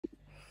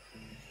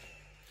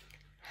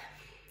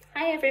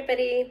Hi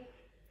everybody.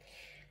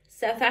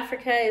 South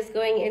Africa is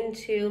going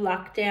into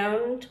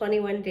lockdown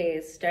 21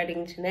 days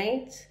starting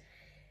tonight.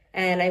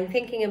 And I'm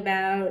thinking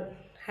about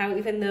how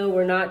even though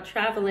we're not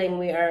traveling,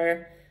 we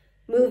are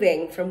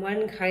moving from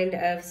one kind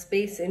of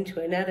space into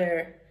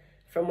another,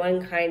 from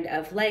one kind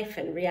of life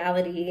and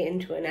reality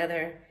into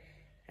another.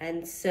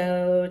 And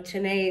so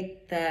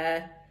tonight,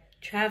 the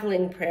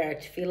traveling prayer,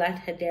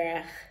 Tfilat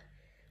Haderech,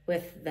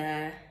 with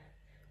the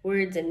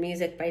words and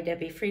music by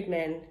Debbie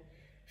Friedman,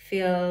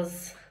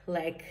 feels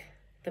like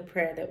the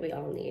prayer that we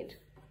all need.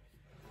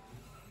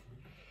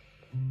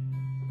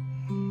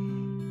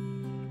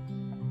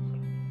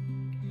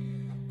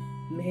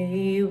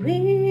 May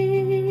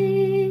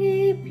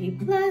we be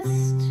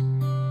blessed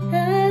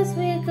as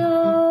we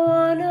go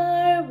on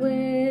our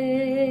way.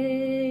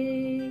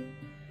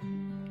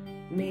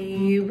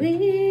 May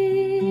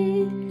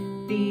we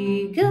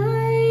be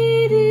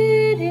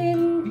guided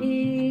in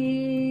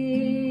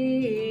peace.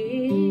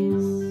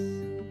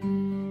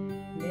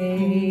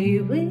 May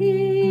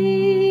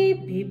we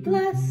be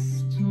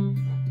blessed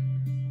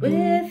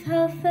with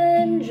health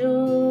and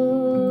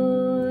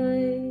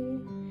joy.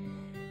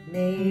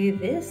 May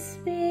this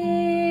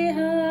be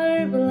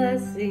our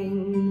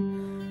blessing.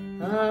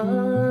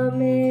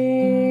 Amen.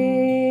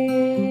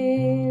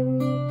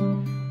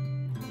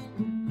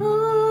 Amen.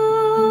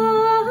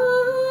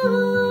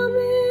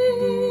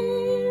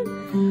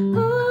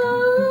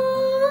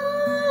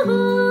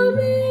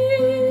 Amen.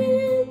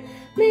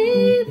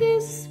 May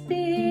this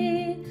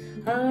be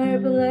our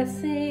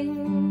blessing.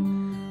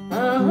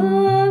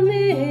 Amen.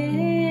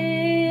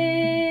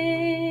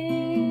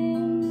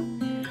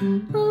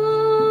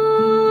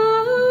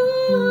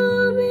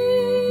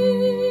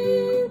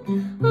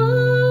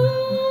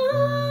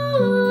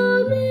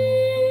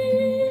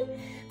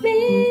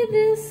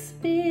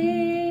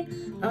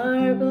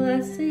 Our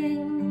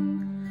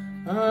blessing.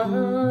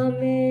 Amen.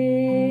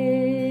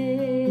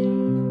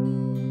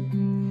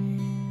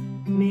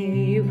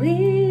 May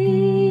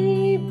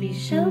we be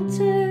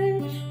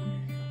sheltered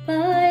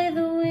by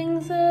the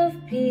wings of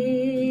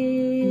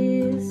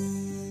peace.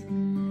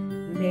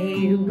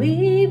 May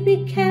we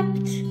be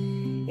kept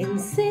in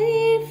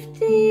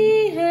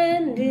safety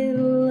and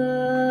in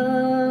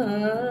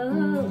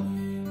love.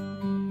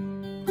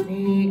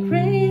 May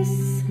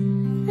grace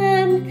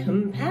and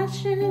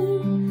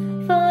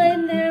compassion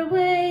find their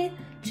way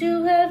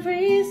to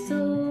every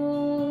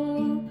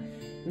soul.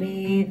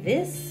 May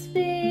this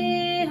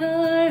be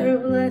our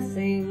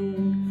blessing.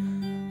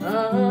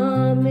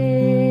 Amen.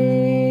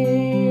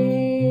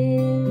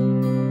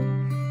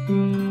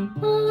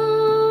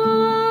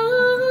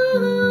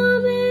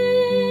 Amen.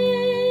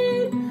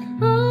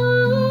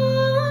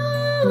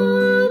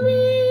 Amen.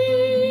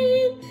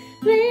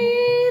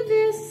 May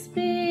this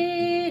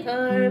be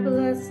our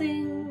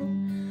blessing.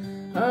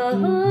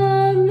 Amen.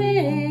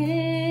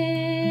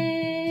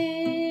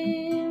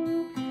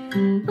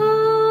 Amen.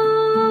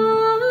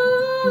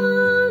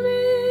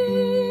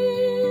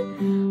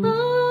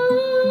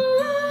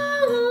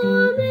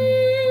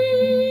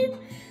 Amen.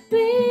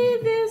 May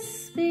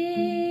this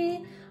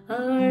be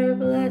our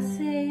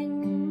blessing.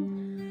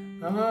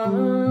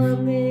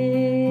 Amen.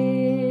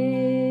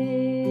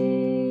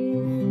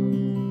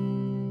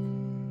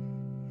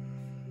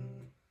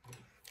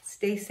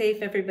 Stay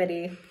safe,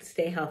 everybody.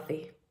 Stay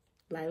healthy.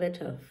 Laila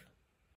Tov.